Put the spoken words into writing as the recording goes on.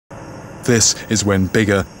This is when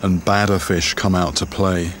bigger and badder fish come out to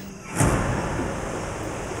play.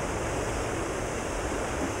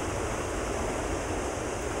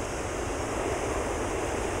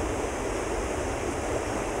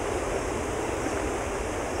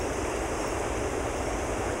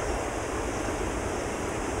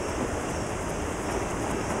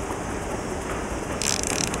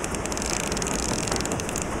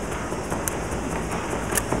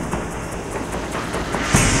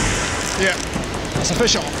 Yeah, that's a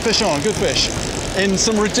fish on, good fish. In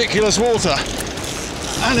some ridiculous water.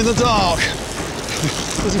 And in the dark.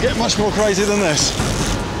 Doesn't get much more crazy than this.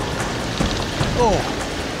 Oh.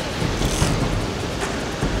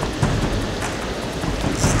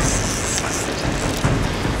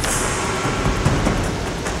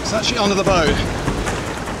 It's actually under the boat.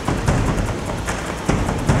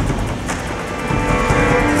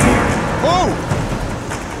 Oh!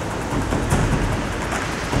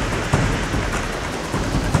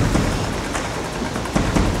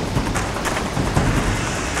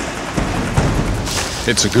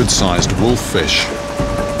 It's a good-sized wolffish.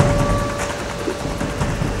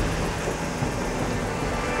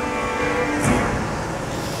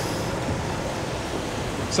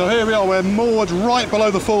 So here we are, we're moored right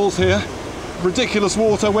below the falls here. Ridiculous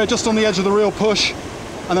water, we're just on the edge of the real push.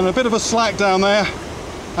 And then a bit of a slack down there.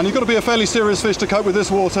 And you've got to be a fairly serious fish to cope with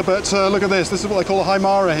this water, but look at this. This is what they call a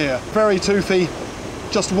Hymara here. Very toothy.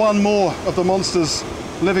 Just one more of the monsters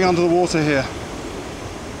living under the water here.